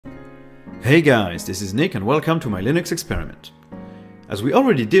Hey guys, this is Nick and welcome to my Linux experiment. As we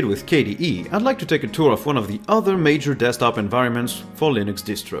already did with KDE, I'd like to take a tour of one of the other major desktop environments for Linux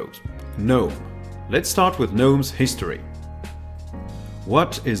distros, GNOME. Let's start with GNOME's history.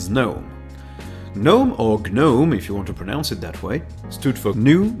 What is GNOME? GNOME, or GNOME if you want to pronounce it that way, stood for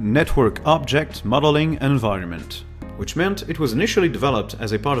GNU Network Modeling Environment, which meant it was initially developed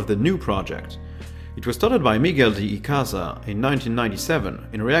as a part of the GNU project. It was started by Miguel de Icaza in 1997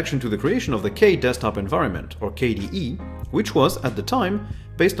 in reaction to the creation of the K desktop environment, or KDE, which was, at the time,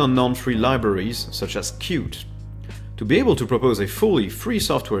 based on non-free libraries such as Qt. To be able to propose a fully free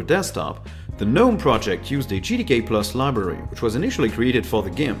software desktop, the GNOME project used a GTK Plus library, which was initially created for the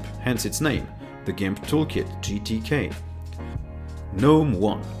GIMP, hence its name, the GIMP Toolkit, GTK. GNOME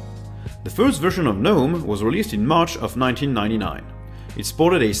 1. The first version of GNOME was released in March of 1999. It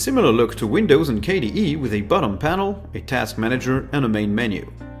sported a similar look to Windows and KDE with a bottom panel, a task manager, and a main menu.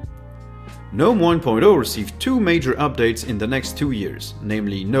 GNOME 1.0 received two major updates in the next 2 years,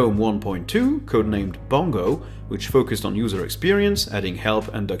 namely GNOME 1.2, codenamed Bongo, which focused on user experience, adding help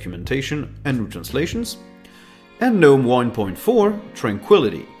and documentation and retranslations, and GNOME 1.4,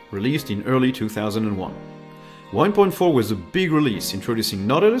 Tranquility, released in early 2001. 1.4 was a big release introducing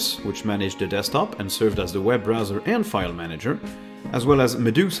Nautilus, which managed the desktop and served as the web browser and file manager, as well as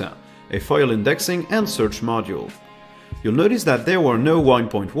Medusa, a file indexing and search module. You'll notice that there were no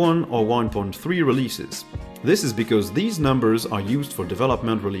 1.1 or 1.3 releases. This is because these numbers are used for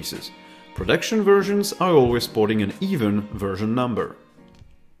development releases. Production versions are always sporting an even version number.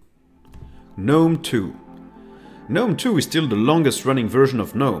 GNOME 2. GNOME 2 is still the longest running version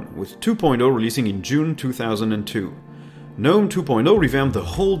of GNOME, with 2.0 releasing in June 2002. GNOME 2.0 revamped the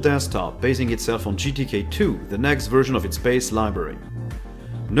whole desktop, basing itself on GTK2, the next version of its base library.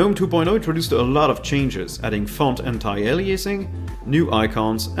 GNOME 2.0 introduced a lot of changes, adding font anti-aliasing, new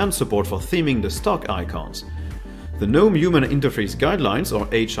icons, and support for theming the stock icons. The GNOME Human Interface Guidelines, or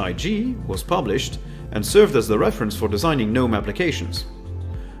HIG, was published and served as the reference for designing GNOME applications.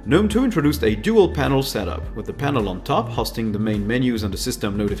 GNOME 2 introduced a dual-panel setup, with the panel on top hosting the main menus and the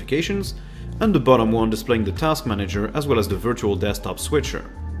system notifications, and the bottom one displaying the task manager as well as the virtual desktop switcher.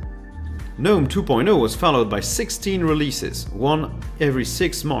 GNOME 2.0 was followed by 16 releases, one every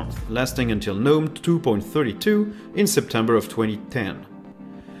 6 months, lasting until GNOME 2.32 in September of 2010.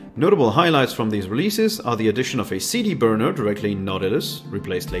 Notable highlights from these releases are the addition of a CD burner directly in Nautilus,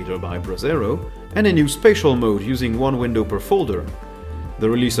 replaced later by Brasero, and a new spatial mode using one window per folder. The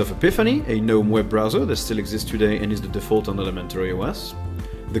release of Epiphany, a GNOME web browser that still exists today and is the default on elementary OS.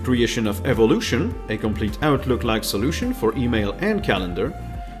 The creation of Evolution, a complete Outlook-like solution for email and calendar.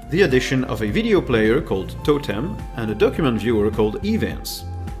 The addition of a video player called Totem and a document viewer called Events.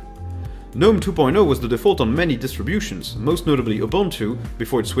 GNOME 2.0 was the default on many distributions, most notably Ubuntu,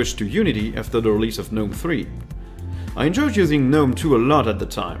 before it switched to Unity after the release of GNOME 3. I enjoyed using GNOME 2 a lot at the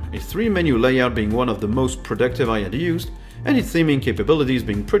time, its 3-menu layout being one of the most productive I had used, and its theming capabilities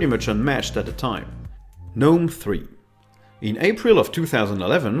being pretty much unmatched at the time. GNOME 3. In April of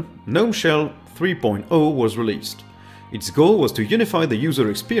 2011, GNOME Shell 3.0 was released. Its goal was to unify the user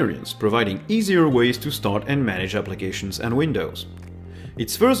experience, providing easier ways to start and manage applications and windows.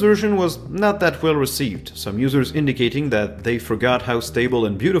 Its first version was not that well received, some users indicating that they forgot how stable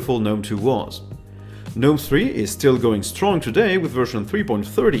and beautiful GNOME 2 was. GNOME 3 is still going strong today, with version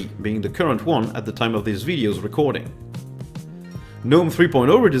 3.30 being the current one at the time of this video's recording. GNOME 3.0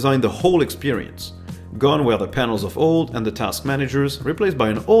 redesigned the whole experience. Gone were the panels of old and the task managers, replaced by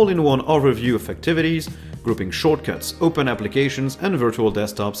an all-in-one overview of activities, grouping shortcuts, open applications, and virtual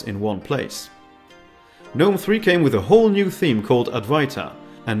desktops in one place. GNOME 3 came with a whole new theme called Advaita,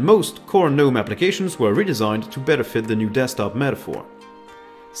 and most core GNOME applications were redesigned to better fit the new desktop metaphor.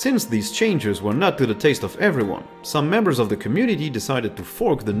 Since these changes were not to the taste of everyone, some members of the community decided to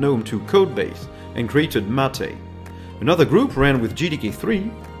fork the GNOME 2 codebase and created Mate. Another group ran with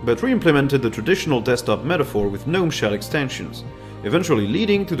GTK3, but re-implemented the traditional desktop metaphor with GNOME Shell extensions, eventually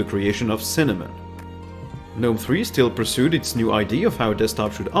leading to the creation of Cinnamon. GNOME 3 still pursued its new idea of how a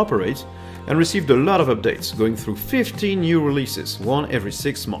desktop should operate, and received a lot of updates, going through 15 new releases, one every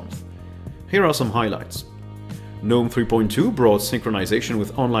 6 months. Here are some highlights. GNOME 3.2 brought synchronization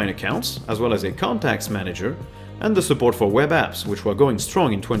with online accounts, as well as a contacts manager, and the support for web apps, which were going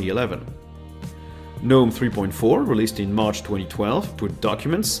strong in 2011. GNOME 3.4, released in March 2012, put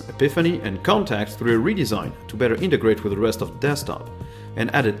Documents, Epiphany, and Contacts through a redesign to better integrate with the rest of the desktop, and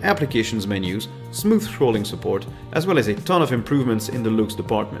added applications menus, smooth scrolling support, as well as a ton of improvements in the looks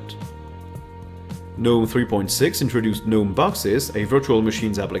department. GNOME 3.6 introduced GNOME Boxes, a virtual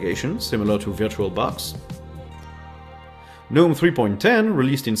machines application similar to VirtualBox. GNOME 3.10,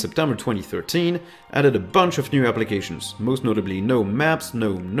 released in September 2013, added a bunch of new applications, most notably GNOME Maps,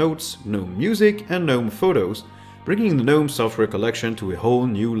 GNOME Notes, GNOME Music and GNOME Photos, bringing the GNOME software collection to a whole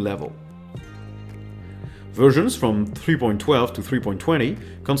new level. Versions from 3.12 to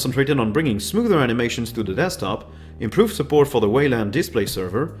 3.20 concentrated on bringing smoother animations to the desktop, improved support for the Wayland display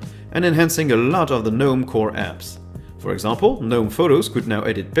server, and enhancing a lot of the GNOME core apps. For example, GNOME Photos could now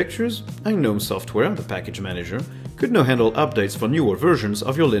edit pictures, and GNOME Software, the package manager, could now handle updates for newer versions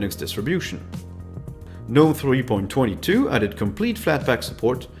of your Linux distribution. GNOME 3.22 added complete Flatpak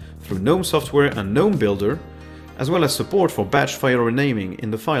support through GNOME Software and GNOME Builder, as well as support for batch file renaming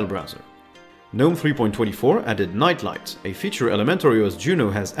in the file browser. GNOME 3.24 added Nightlight, a feature Elementary OS Juno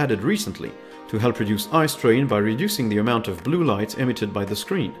has added recently to help reduce eye strain by reducing the amount of blue light emitted by the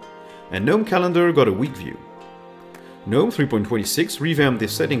screen, and GNOME Calendar got a weak view. GNOME 3.26 revamped the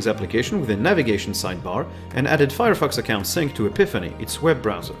settings application with a navigation sidebar and added Firefox account sync to Epiphany, its web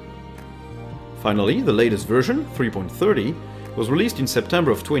browser. Finally, the latest version, 3.30, was released in September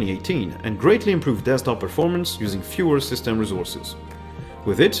of 2018 and greatly improved desktop performance using fewer system resources.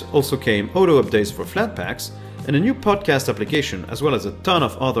 With it also came auto updates for Flatpaks and a new podcast application, as well as a ton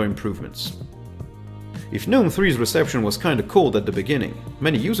of other improvements. If GNOME 3's reception was kinda cold at the beginning,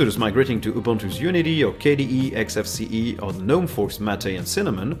 many users migrating to Ubuntu's Unity or KDE, XFCE or the GNOME forks Mate and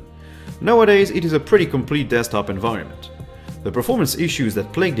Cinnamon, nowadays it is a pretty complete desktop environment. The performance issues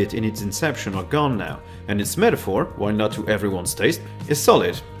that plagued it in its inception are gone now, and its metaphor, while not to everyone's taste, is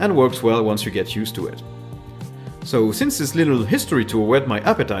solid and works well once you get used to it. So since this little history tour whet my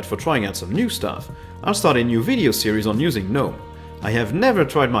appetite for trying out some new stuff, I'll start a new video series on using GNOME. I have never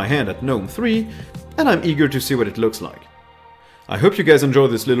tried my hand at GNOME 3, and I'm eager to see what it looks like. I hope you guys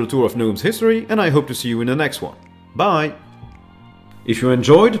enjoyed this little tour of GNOME's history, and I hope to see you in the next one. Bye! If you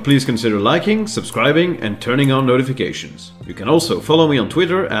enjoyed, please consider liking, subscribing, and turning on notifications. You can also follow me on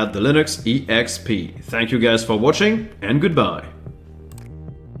Twitter at TheLinuxEXP. Thank you guys for watching, and goodbye!